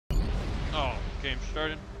Game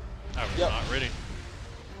started. I was not ready.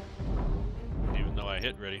 Even though I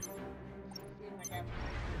hit ready.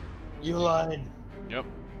 You lied. Yep.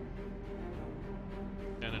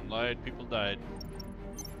 And it lied, people died.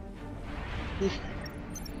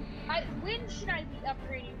 When should I be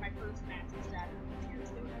upgrading my first master strategy tier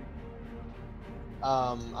 2?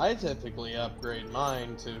 I typically upgrade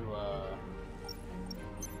mine to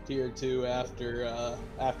tier 2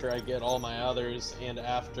 after I get all my others and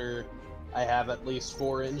after I have at least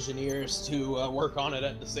 4 engineers to work on it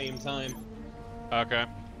at the same time. Okay.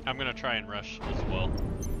 I'm gonna try and rush as well. Are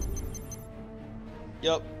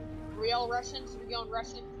Yep. we all Russians? Are we going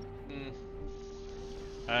Russian?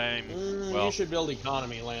 Well... You should build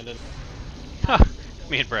economy, Landon.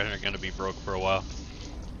 Me and Brandon are gonna be broke for a while.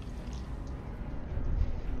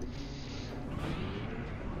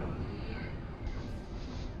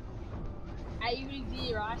 I will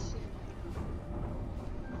be Russian.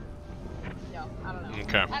 No, I don't know.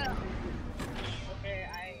 Okay. I don't know.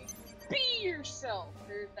 Okay, be yourself.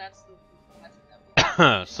 That's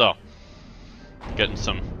the So, getting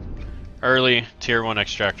some early tier 1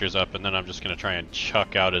 extractors up, and then I'm just gonna try and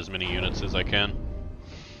chuck out as many units as I can.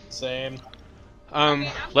 Same.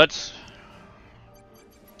 Let's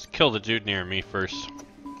kill the dude near me first.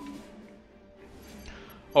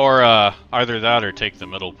 Or, either that or take the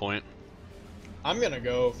middle point. I'm gonna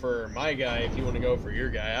go for my guy if you want to go for your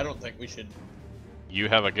guy. I don't think we should... You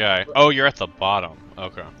have a guy. Oh, you're at the bottom.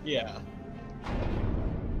 Okay. Yeah.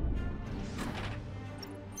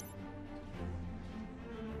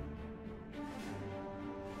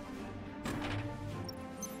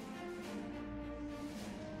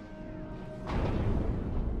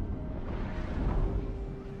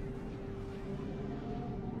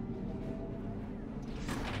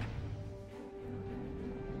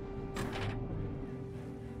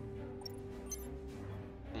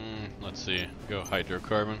 Let's see. Go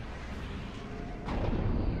hydrocarbon.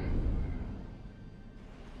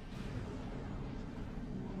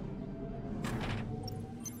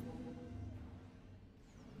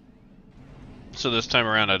 So this time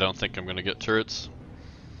around, I don't think I'm gonna get turrets.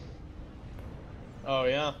 Oh,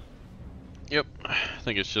 yeah? Yep. I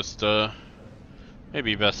think it's just,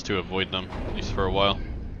 maybe best to avoid them, at least for a while.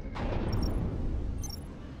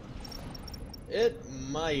 It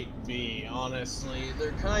might be, honestly.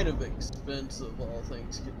 They're kind of expensive, all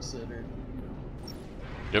things considered.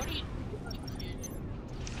 Yep.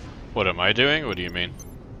 What am I doing? What do you mean?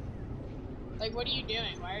 Like, what are you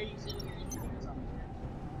doing? Why are you sending your engineers off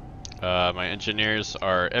there? My engineers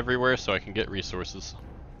are everywhere so I can get resources.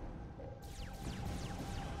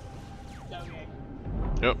 Okay.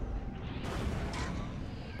 Yep.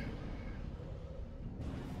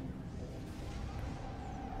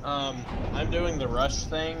 I'm doing the rush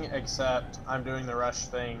thing, except I'm doing the rush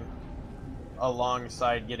thing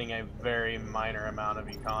alongside getting a very minor amount of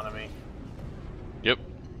economy. Yep.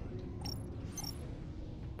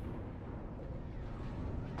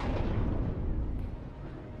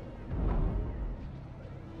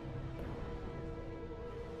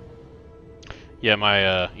 Yeah,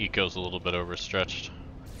 my eco's a little bit overstretched,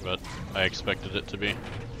 but I expected it to be.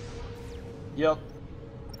 Yep.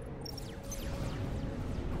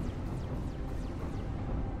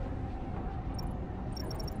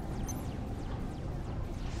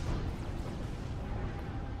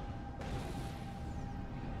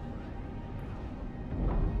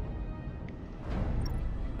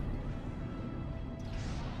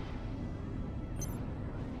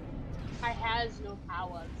 I has no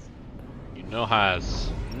powers. You know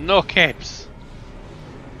has no capes.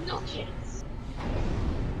 No kids.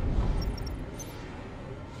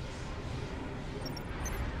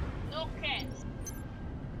 No cats.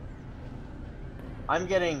 I'm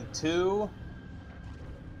getting 2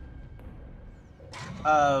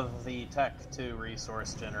 of the Tech 2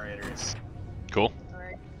 resource generators. Cool.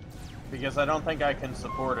 Alright. Because I don't think I can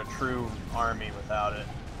support a true army without it.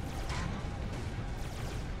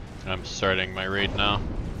 I'm starting my raid now.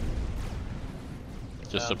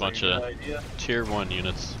 Just a bunch of tier 1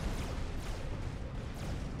 units.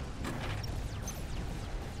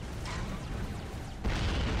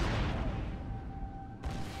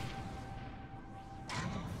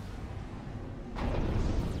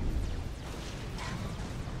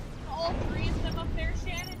 All 3 of them up there,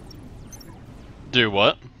 Shannon? Do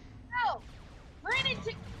what? No! Ran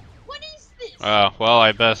into... What is this? Well,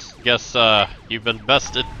 I guess you've been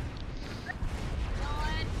bested. You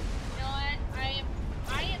know what?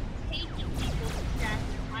 I am taking people's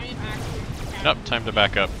distractions. I am actually distracted. Nope, time to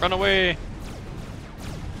back up. Run away!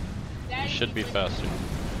 That You should be is faster.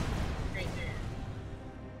 right there.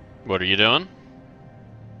 What are you doing?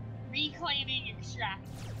 Recon reclaiming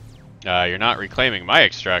extractor. You're not reclaiming my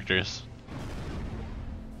extractors.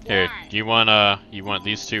 Here, Why? do you want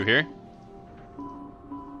these two here?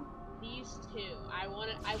 These two. I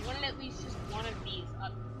wanted at least just one of these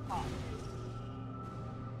up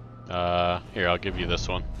top. Here, I'll give you this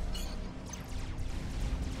one.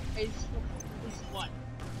 It's what?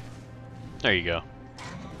 There you go.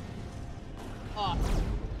 Awesome.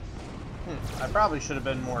 I probably should have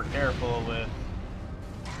been more careful with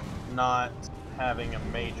not having a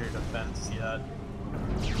major defense yet.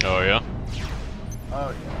 Oh yeah?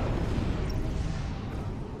 Oh yeah.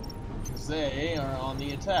 'Cause they are on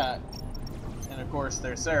the attack. And of course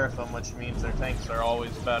they're Seraphim, which means their tanks are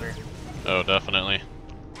always better. Oh, definitely.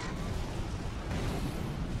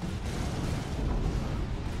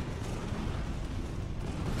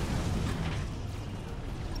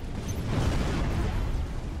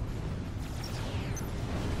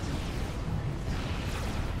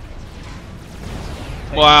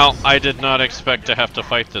 Wow, I did not expect to have to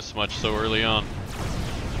fight this much so early on.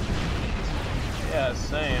 Yeah,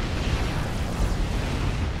 same.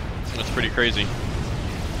 That's pretty crazy.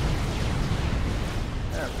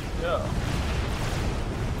 There we go.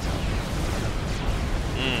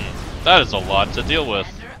 That is a lot to deal with.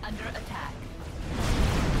 Under attack.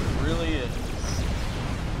 It really is.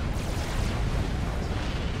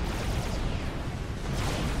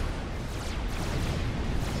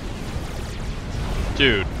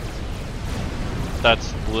 Dude.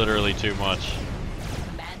 That's literally too much.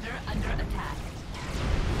 Commander under attack.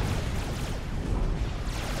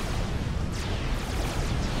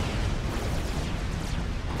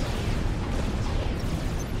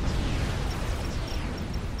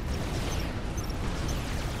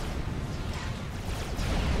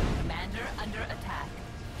 Commander under attack.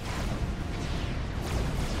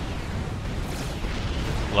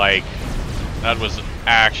 Like, that was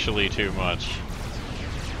actually too much.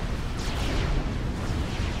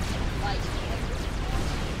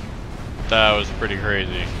 That was pretty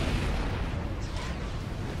crazy.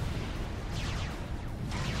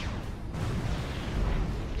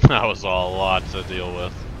 That was a lot to deal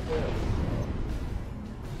with.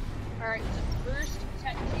 Alright, the first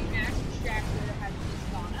Tech 2 max extractor has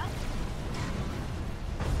just gone up.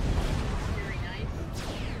 Very nice.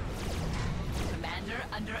 Commander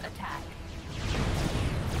under attack.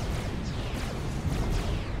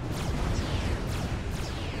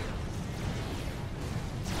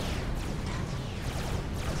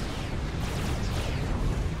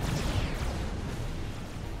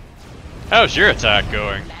 How's your attack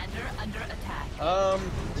going? Commander under attack.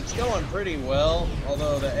 It's going pretty well,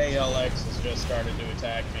 although the ALX has just started to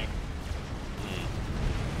attack me.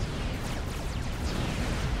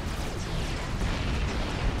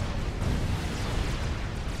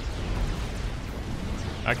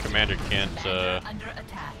 My commander can't Commander under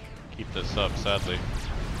attack. keep this up, sadly.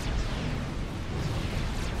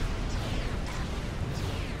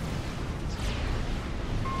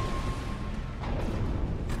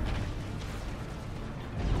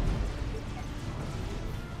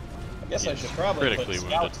 I guess I He's should probably put critically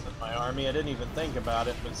scouts wounded. in my army. I didn't even think about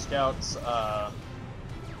it, but scouts,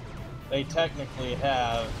 they technically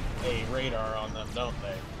have a radar on them, don't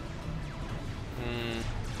they?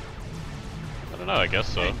 I don't know, I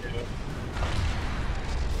guess so. They do.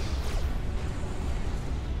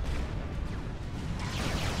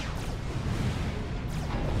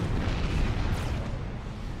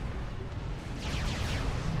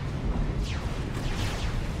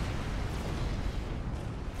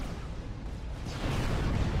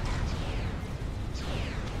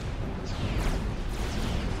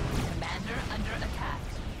 Commander under attack.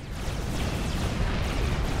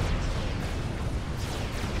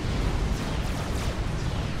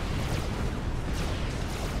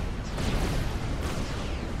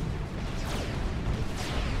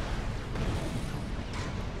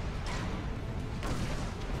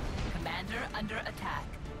 Commander under attack.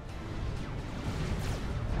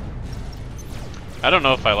 I don't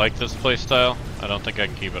know if I like this playstyle. I don't think I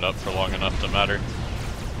can keep it up for long enough to matter.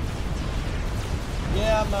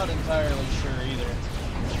 Yeah, I'm not entirely sure either.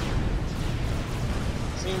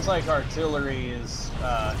 Seems like artillery is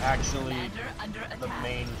actually Commander under the attack.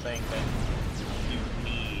 main thing that you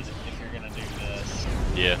need if you're gonna do this.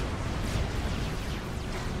 Yeah.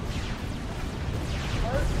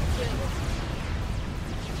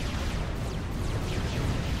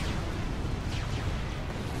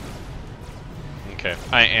 Okay,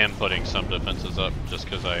 I am putting some defenses up just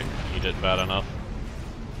because I need it bad enough.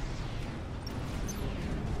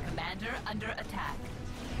 Commander under attack.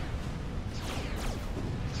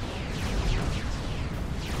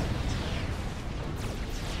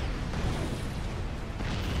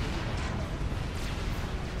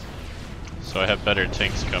 So I have better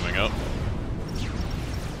tanks coming up.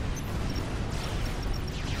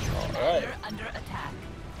 Alright. Commander under attack.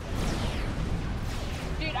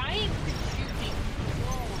 Dude, I am consuming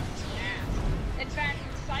so much ass. In fact,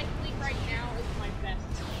 cycling right now is my best.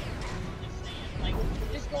 Just saying. Like,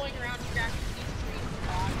 just going around extracting these trees and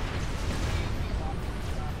logs.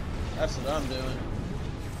 That's what I'm doing.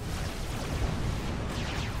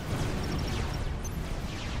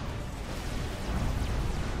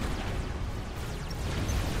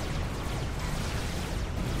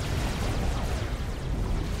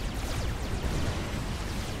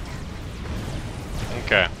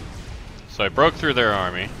 Okay. So I broke through their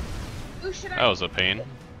army. Who should That was a pain. now?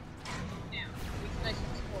 It's nice to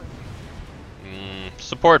support you.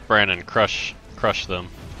 Support Brandon, crush them.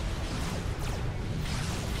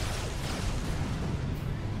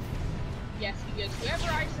 Yes, because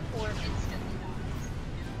whoever I support instantly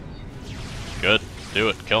dies. Good. Do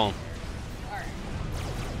it. Kill him. Alright.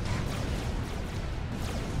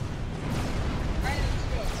 Alright, let's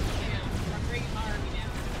go. Now, I'm bringing my army down.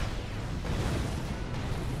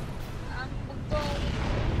 I'm going.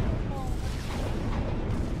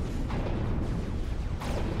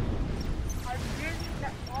 I'm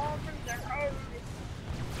bringing the army down.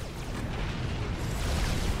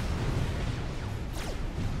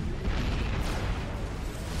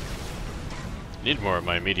 Need more of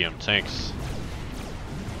my medium tanks.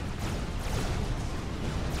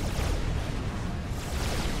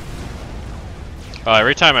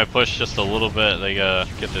 Every time I push just a little bit, they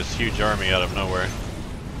get this huge army out of nowhere.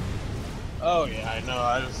 Oh yeah, I know.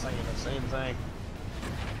 I was thinking the same thing.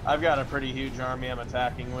 I've got a pretty huge army I'm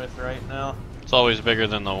attacking with right now. It's always bigger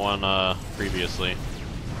than the one previously.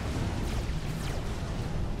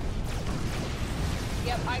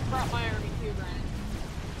 Yep, I brought my army too, Brandon.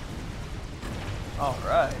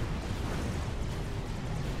 Alright.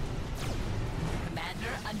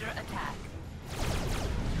 Commander under attack.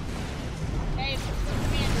 Hey, it's the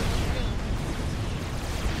commander, let's do it.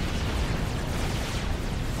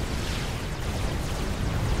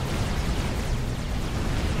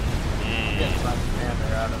 Get my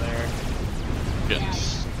commander out of there.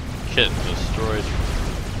 Getting destroyed.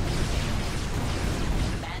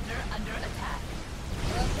 Commander under attack.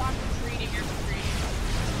 Let's stop retreating or retreating.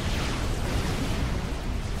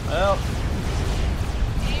 Well,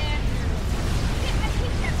 And I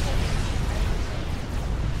think that's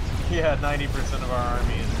what yeah, 90% of our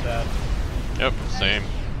army is dead. Yep, same.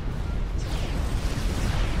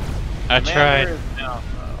 I Commander tried. is down,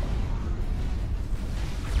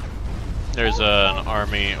 There's an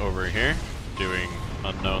army over here doing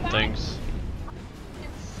unknown things.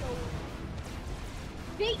 it's so.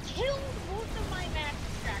 They killed both of my max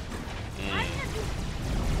extractors. I had to the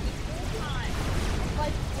whole time.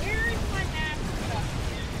 Like, where is my max stuff?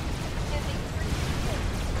 And they freaking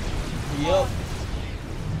killed. Yup.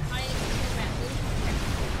 I am so mad.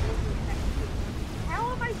 Those are technical. How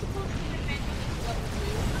am I supposed to defend this level 2?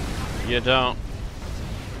 I'm not ready. You don't.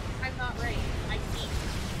 I'm not ready. I can't.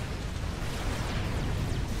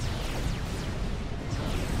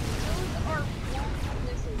 Those are wonderful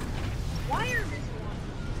missiles. Why are missile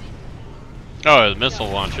launchers? Oh, the missile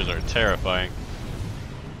launchers are terrifying.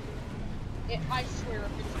 I swear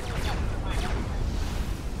if it's going up for my own.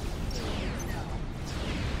 No.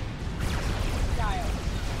 Dial.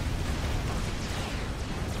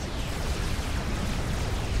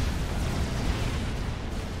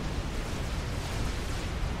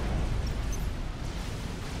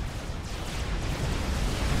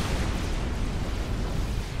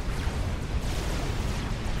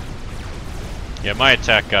 Yeah, my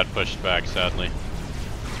attack got pushed back, sadly.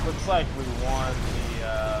 Looks like we won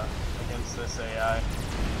the against this AI.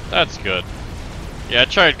 That's good. Yeah, I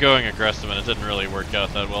tried going aggressive and it didn't really work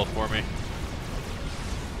out that well for me.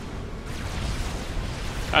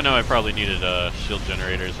 I know I probably needed shield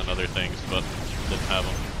generators and other things, but didn't have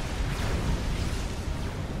them.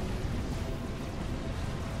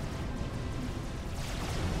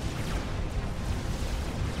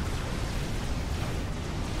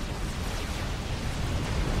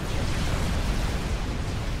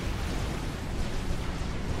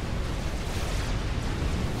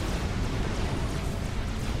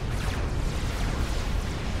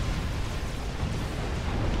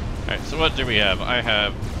 Alright, so what do we have? I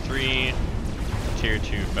have 3 tier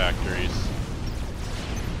 2 factories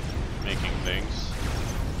making things.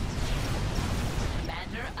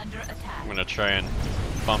 Commander under attack. I'm gonna try and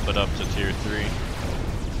bump it up to tier 3.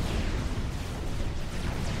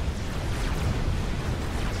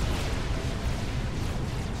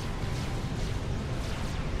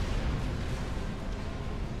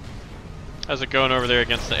 How's it going over there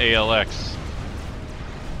against the ALX?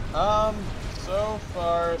 So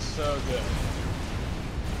far, so good.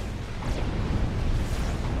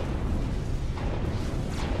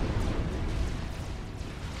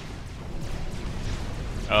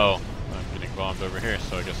 Oh, I'm getting bombed over here,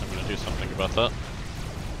 so I guess I'm gonna do something about that.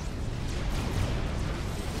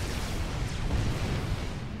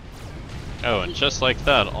 Oh, and just like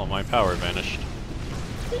that, all my power vanished.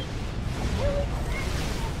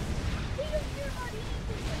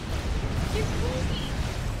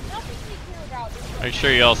 Make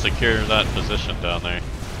sure you all secure that position down there.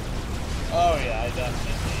 Oh yeah, I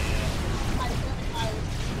definitely.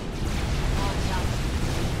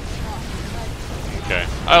 Okay,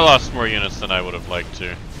 I lost more units than I would have liked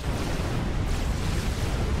to.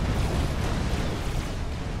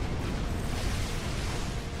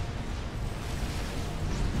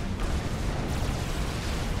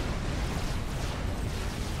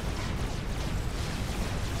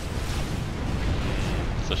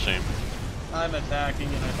 It's a shame. I'm attacking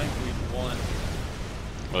and I think we've won.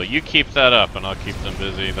 Well, you keep that up and I'll keep them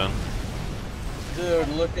busy then. Dude,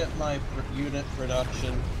 look at my unit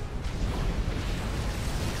production.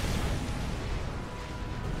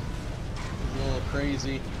 It's a little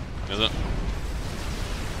crazy. Is it?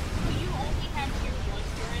 You only have tier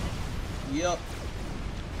 1 Yep.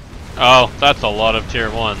 Oh, that's a lot of tier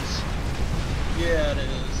 1s. Yeah, it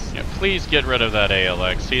is. Yeah, please get rid of that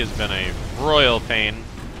ALX. He has been a royal pain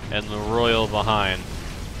and the royal behind.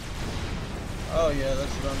 Oh yeah,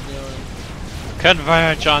 that's what I'm doing.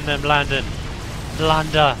 Converge on them, Landon.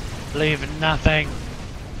 Blunder. Leave nothing.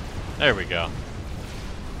 There we go.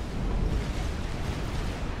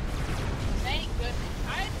 Thank goodness.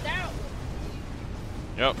 I'm down.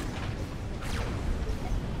 Yep.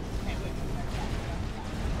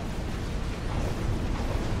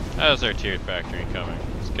 How's our tiered factory coming?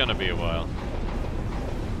 It's gonna be a while.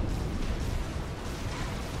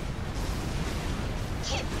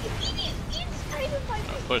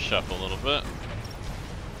 I'll push up a little bit.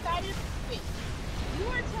 That is fit. You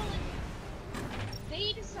are telling me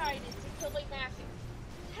they decided to kill a massive.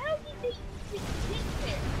 How did they even get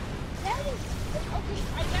there? That is okay.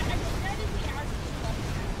 I think that is the actual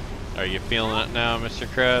question. Are you feeling it now, Mr.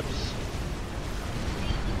 Krabs? They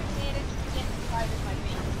even managed to get inside of my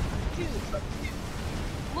base. Dude,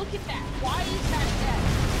 look at that. Why is that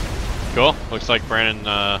dead? Cool. Looks like Brandon,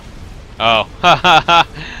 oh.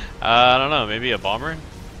 I don't know, maybe a bomber?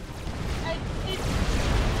 It's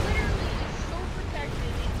literally so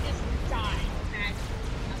protected, it just died. I'm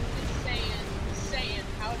just saying,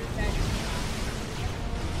 how did that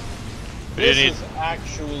This is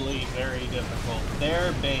actually very difficult.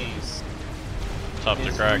 Their base tough to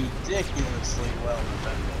is crack. ridiculously well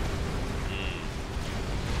defended.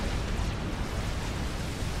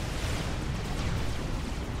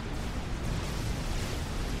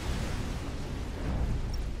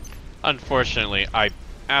 Unfortunately, I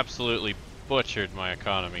absolutely butchered my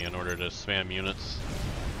economy in order to spam units.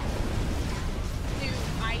 Dude,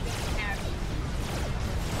 I don't have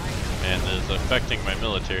it. And is affecting my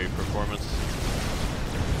military performance.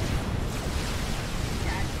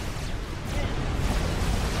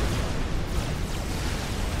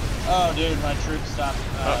 Oh, dude, my troops stopped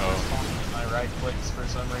Uh-oh. responding to my right clicks for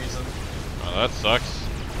some reason. Oh, that sucks.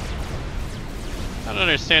 I don't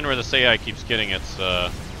understand where this AI keeps getting its,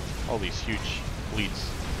 all these huge fleets.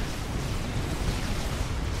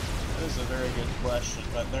 This is a very good question,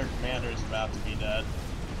 but their commander is about to be dead.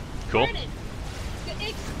 Cool. Brandon,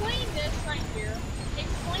 explain this right here.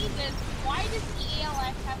 Explain this. Why does the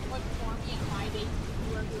ALX have much more army at my base if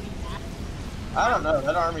you are doing that? I don't know,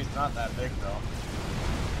 that army's not that big though.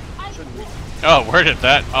 Shouldn't be. Oh, where did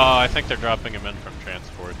that? Oh, I think they're dropping them in from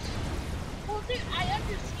transports. Well, dude, I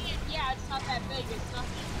understand. Yeah, it's not that big. It's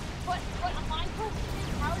nothing. But my question is,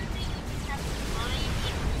 how did they even have the time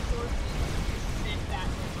and resources to send that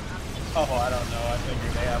over? Oh, I don't know. I figure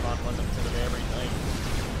they have unlimited of everything.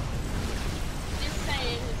 Just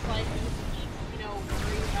saying, it's like, you know,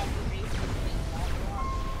 worry about the base and blah, blah,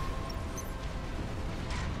 blah.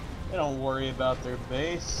 They don't worry about their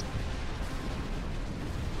base.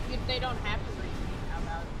 If they don't have to read, how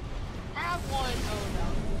about it? Have one. Oh no.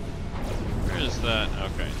 Where is that?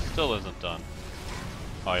 Okay, still isn't done.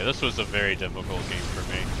 Oh yeah, this was a very difficult game for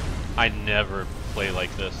me. I never play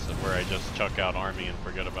like this, where I just chuck out army and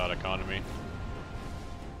forget about economy.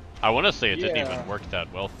 I want to say it didn't even work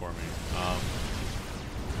that well for me.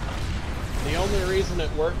 The only reason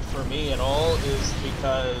it worked for me at all is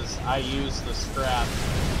because I used the scrap.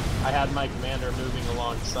 I had my commander moving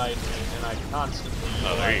alongside me, and I constantly used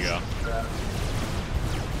Oh, there you go. the scrap.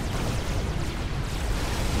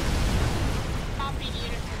 Copy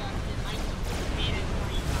unit production. I need to manage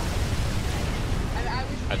my economy.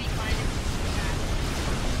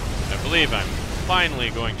 believe I'm finally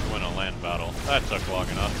going to win a land battle. That took long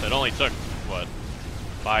enough. It only took, what,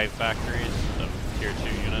 5 factories of tier 2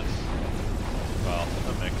 units? Well,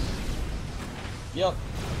 a mix. Yep.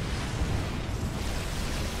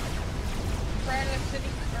 Brandon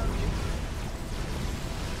sitting early.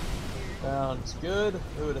 Sounds good.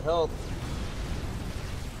 It would help.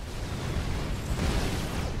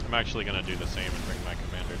 I'm actually going to do the same and bring my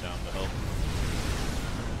commander down to help.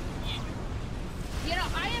 You know,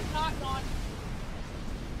 I have not gone.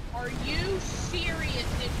 Are you serious?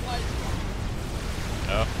 It was.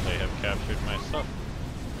 Oh, they have captured my stuff.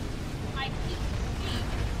 I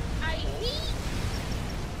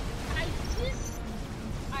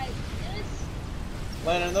just.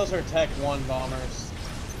 Lennon, those are Tech 1 bombers.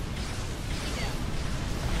 You know,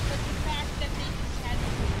 but the fact that they just had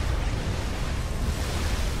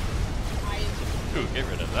to. Ooh, get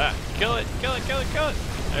rid of that. Kill it, kill it, kill it, kill it!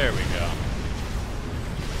 There we go.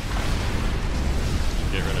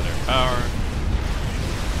 Get rid of their power.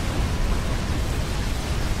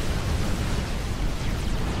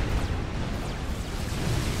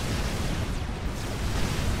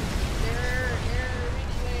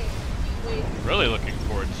 Really looking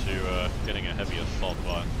forward to getting a heavy assault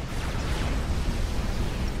bot.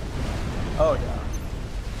 Oh yeah.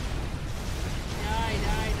 Die.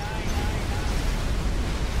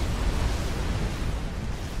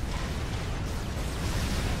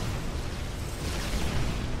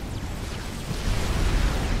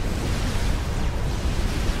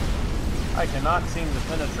 I cannot seem to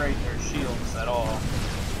penetrate their shields at all.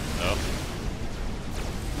 Nope.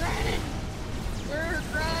 Run!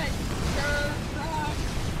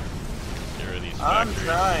 Get rid of these I'm factories.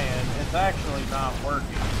 trying. It's actually not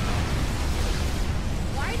working.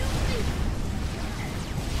 Why don't they?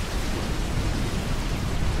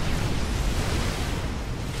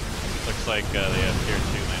 Looks like they have tier 2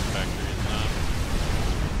 land factories now.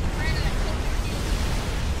 Brandon, I killed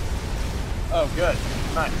Oh, good.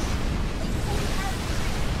 Nice.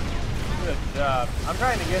 Good job. I'm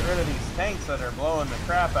trying to get rid of these tanks that are blowing the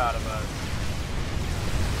crap out of us.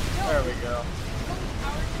 There we go.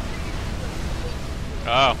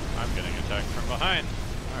 Oh, I'm getting attacked from behind.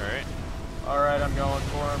 Alright. Alright, I'm going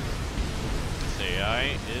for him. This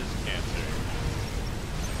AI is cancer.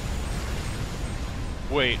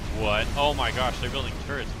 Wait, what? Oh my gosh, they're building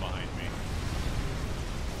turrets behind me.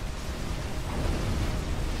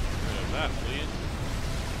 Get rid of that, please.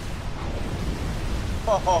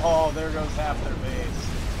 Oh, there goes half their base.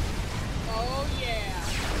 Oh yeah.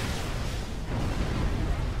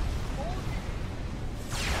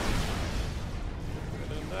 Get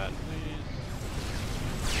rid of that, please.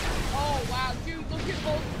 Oh wow, dude, look at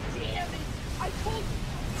both damage. I told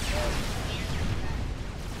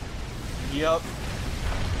you. Yep.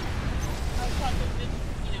 I was talking just,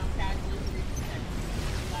 you know, casually reprotect.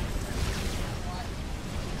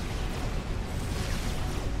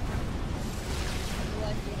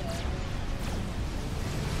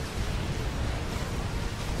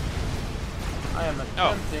 I am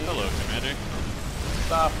attempting hello, Commander. to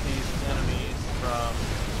stop these enemies from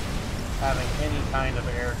having any kind of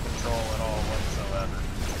air control at all whatsoever.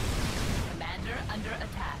 Commander under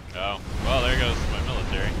attack. Oh, well, there goes my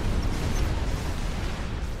military.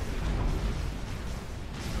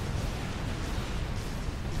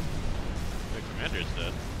 The commander's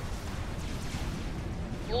dead.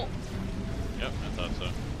 Cool. Yep, I thought so.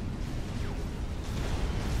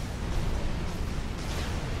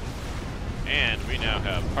 And we now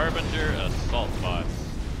have Harbinger assault bots.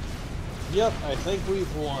 Yep, I think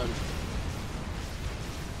we've won.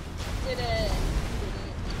 Did it.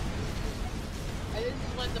 And this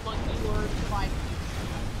is when the monkey were surviving.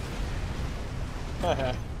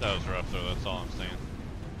 That was rough though, that's all I'm saying.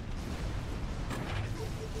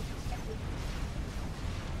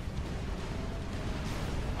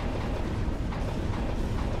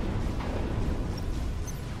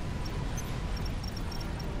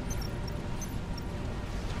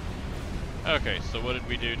 Okay, so what did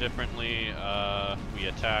we do differently? We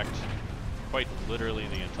attacked quite literally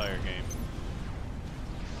the entire game.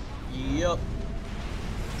 Yep.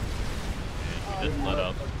 And didn't let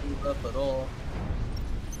up. Move up at all.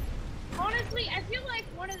 Honestly, I feel like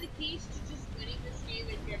one of the keys to just winning this game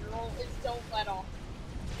in general is don't let off.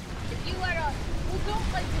 If you let off, well,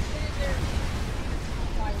 don't like just sit in there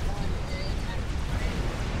by one and have time,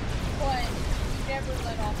 but you never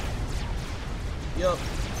let off. Yep.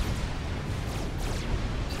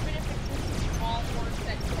 Even if it's just a small force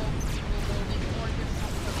that kills people building or just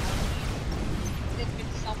something else, if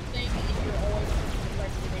it's something and you're always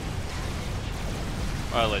ready.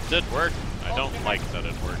 Well, it did work. I don't like that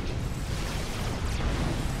it worked.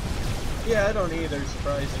 Yeah, I don't either,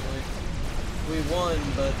 surprisingly. We won,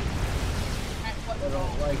 but At what I don't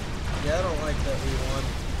cost? like... Yeah, I don't like that we won.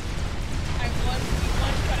 We won,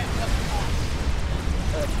 but at what cost?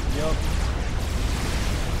 Yup.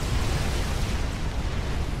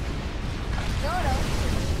 No, no.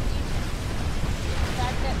 The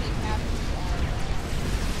fact that they have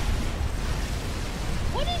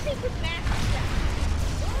what is it with Master Jack?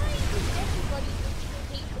 Why does everybody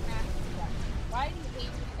hate the Master Jack? Why do you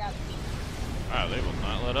hate the Galaxy? Wow, they will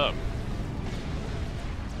not let up.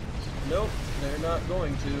 Nope, they're not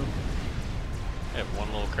going to. I have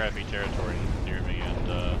one little crappy territory near me,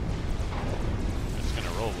 and I'm just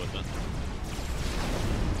gonna roll with it.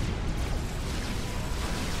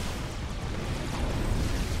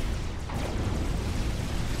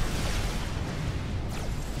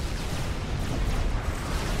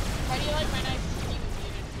 How do you like my nice team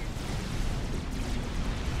unit here?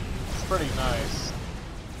 It's pretty nice.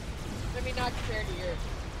 I mean, not compared to yours.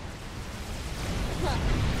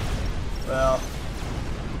 Well,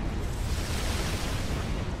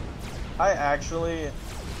 I actually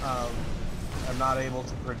am not able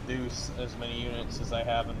to produce as many units as I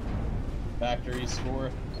have in factories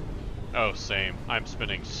for. Oh, same. I'm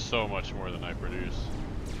spending so much more than I produce.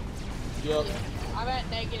 Yup. I'm at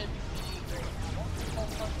negative 8 right now.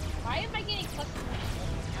 Why am I getting custom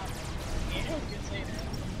now? Yeah, I was gonna say that.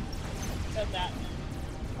 Does that.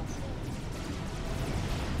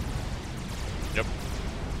 Yep.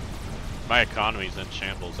 My economy's in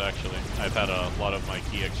shambles, actually. I've had a lot of my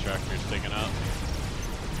key extractors taken out.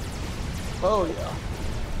 Oh yeah.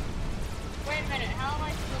 Wait a minute, how am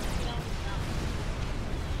I supposed to get on this mountain?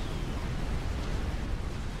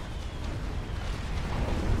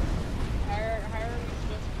 How are we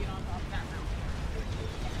supposed to get on top of that mountain?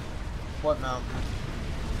 What mountain?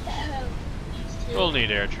 These two. We'll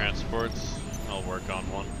need air transports. I'll work on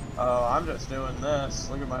one. Oh, I'm just doing this.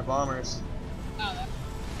 Look at my bombers. Oh, that.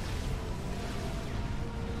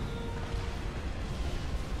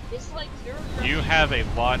 It's like zero. You have a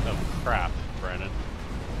lot of crap, Brandon.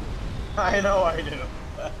 I know I do.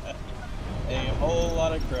 A whole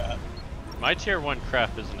lot of crap. My tier 1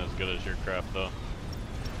 crap isn't as good as your crap, though.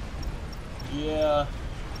 Yeah.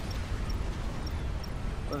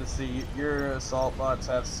 Let's see, your assault bots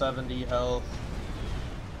have 70 health.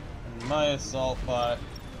 And my assault bot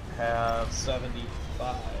have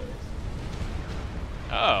 75.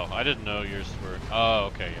 Oh, I didn't know yours were... Oh,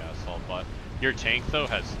 okay, yeah, assault bot. Your tank, though,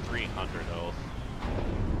 has 300 health.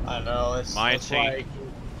 I know, it's My that's tank-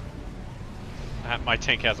 My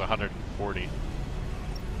tank has 140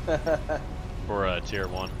 why for tier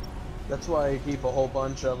 1. that's why I keep a whole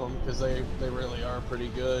bunch of them, because they really are pretty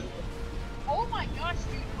good. Oh my gosh,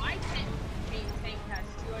 dude, my main tank has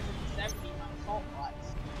 270 on assault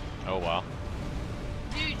bots. Oh, wow.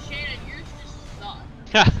 Dude, Shannon, yours just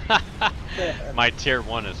suck. My tier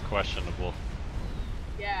 1 is questionable.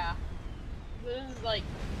 Yeah. This is like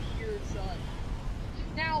pure suck.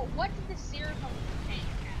 Now, what did the serum of the tank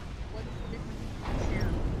have? What is the difference between the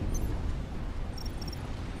serum?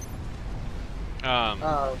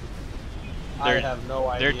 I Their- have no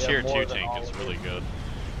idea. Their tier more 2 than tank all is of really you. good.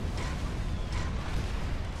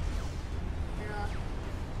 Yeah.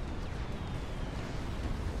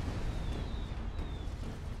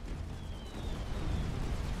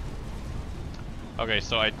 Okay,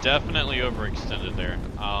 so I definitely overextended there.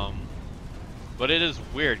 But it is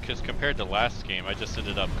weird, because compared to last game, I just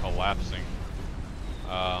ended up collapsing.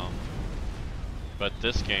 But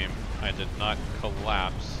this game, I did not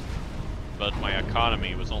collapse, but my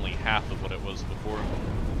economy was only half of what it was before.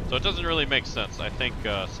 So it doesn't really make sense. I think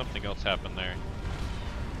something else happened there.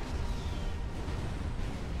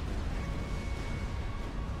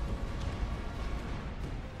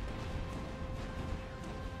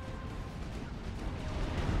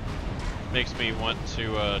 Makes me want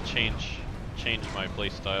to change my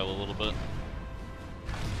playstyle a little bit.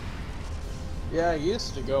 Yeah, I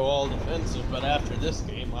used to go all defensive, but after this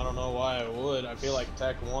game, I don't know why I would. I feel like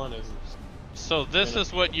Tech 1 is... So this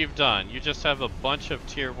is what you've done. You just have a bunch of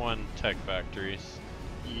tier 1 tech factories.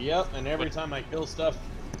 Yep, and every time I kill stuff,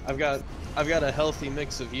 I've got a healthy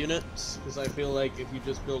mix of units, because I feel like if you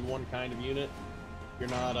just build one kind of unit, you're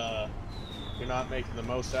not making the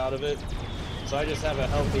most out of it. So I just have a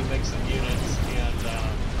healthy mix of units, and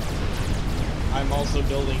I'm also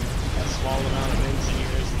building a small amount of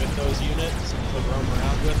engineers with those units to roam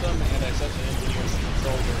around with them, and I set the engineers to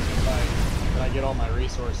control during the fight, and I get all my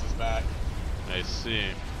resources back. I see.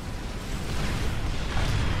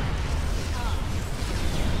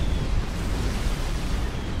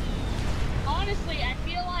 Honestly, I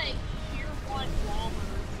feel like tier 1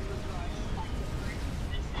 bombers were like the greatest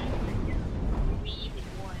position to get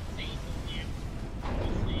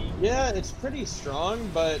Yeah, it's pretty strong,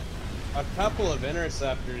 but a couple of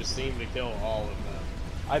interceptors seem to kill all of them.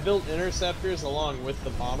 I built interceptors along with the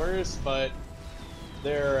bombers, but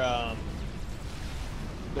they're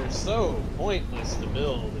so pointless to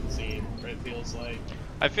build. It feels like.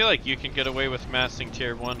 I feel like you can get away with massing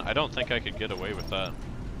tier 1. I don't think I could get away with that.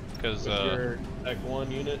 Because, With your Tech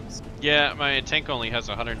 1 units. yeah, my tank only has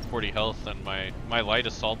 140 health, and my light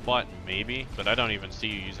assault bot, maybe, but I don't even see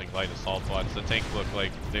you using light assault bots. The tank look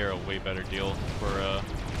like they're a way better deal for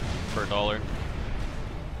 $1.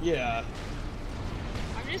 Yeah.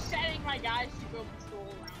 I'm just setting my guys to go patrol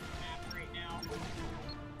around the map right now.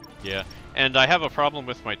 Yeah, and I have a problem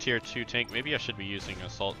with my tier 2 tank. Maybe I should be using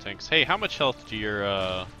assault tanks. Hey, how much health do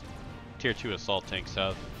your tier 2 assault tanks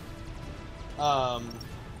have?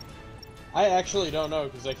 I actually don't know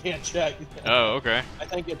because I can't check. Oh, okay. I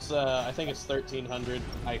think it's 1300.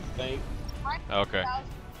 I think. Okay.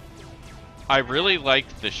 I really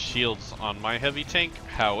liked the shields on my heavy tank.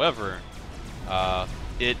 However,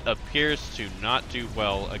 it appears to not do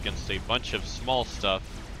well against a bunch of small stuff.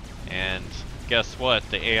 And guess what?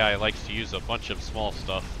 The AI likes to use a bunch of small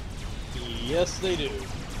stuff. Yes, they do.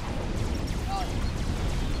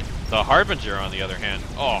 The Harbinger, on the other hand,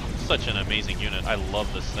 oh, such an amazing unit. I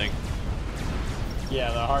love this thing.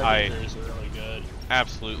 Yeah, the Harbinger is really good.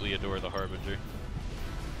 Absolutely adore the Harbinger.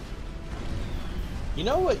 You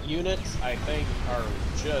know what units I think are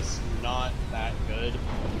just not that good?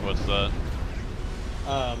 What's that?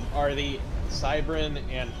 Are the Cybran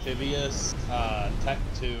Amphibious Tech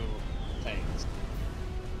 2 tanks.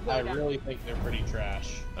 I really think they're pretty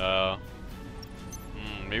trash.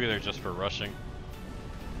 Maybe they're just for rushing.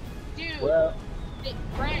 Dude, Well,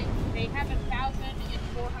 Frank, they have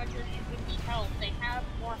 1,450 health. They have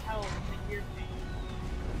more health than your tank.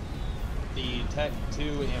 the Tech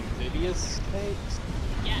 2 Amphibious tanks?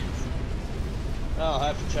 Yes. I'll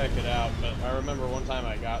have to check it out, but I remember one time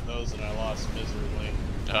I got those and I lost miserably.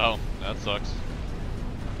 Oh, that sucks.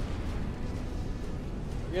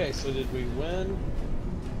 Okay, so did we win?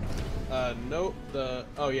 Nope,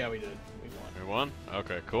 oh yeah, we did. We won. We won?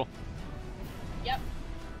 Okay, cool. Yep.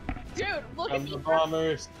 Dude, look at The me.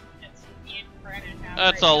 bombers.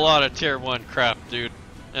 That's a lot of tier 1 crap, dude.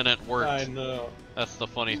 And it worked. I know. That's the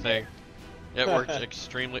funny thing. It worked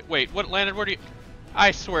extremely. Wait, what landed? Where do you?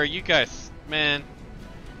 I swear, you guys, man,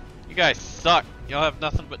 you guys suck. Y'all have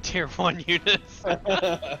nothing but tier 1 units.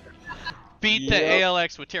 Beat the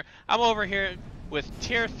ALX with tier. I'm over here with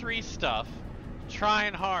tier 3 stuff,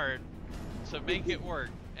 trying hard to make it work,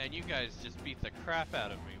 and you guys just beat the crap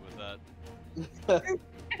out of me with that. Let's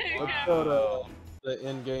go to the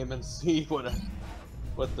end game and see what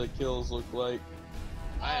the kills look like.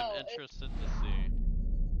 I am interested to see.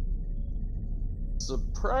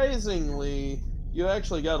 Surprisingly, you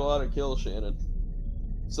actually got a lot of kills, Shannon.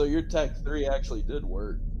 So your Tech 3 actually did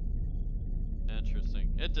work.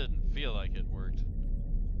 Interesting. It didn't feel like it worked.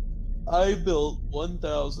 I built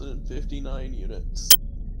 1,059 units.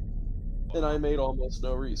 And I made almost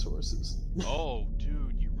no resources. Oh,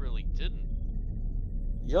 dude, you really didn't.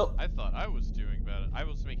 Yep. I thought I was doing bad. I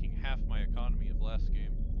was making half my economy of last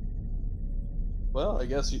game. Well, I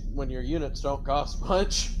guess when your units don't cost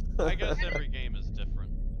much. I guess every game is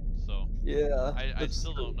different, so Yeah. I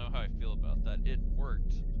still don't know how I feel about that. It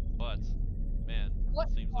worked, but man, What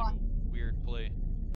it seems like a weird play.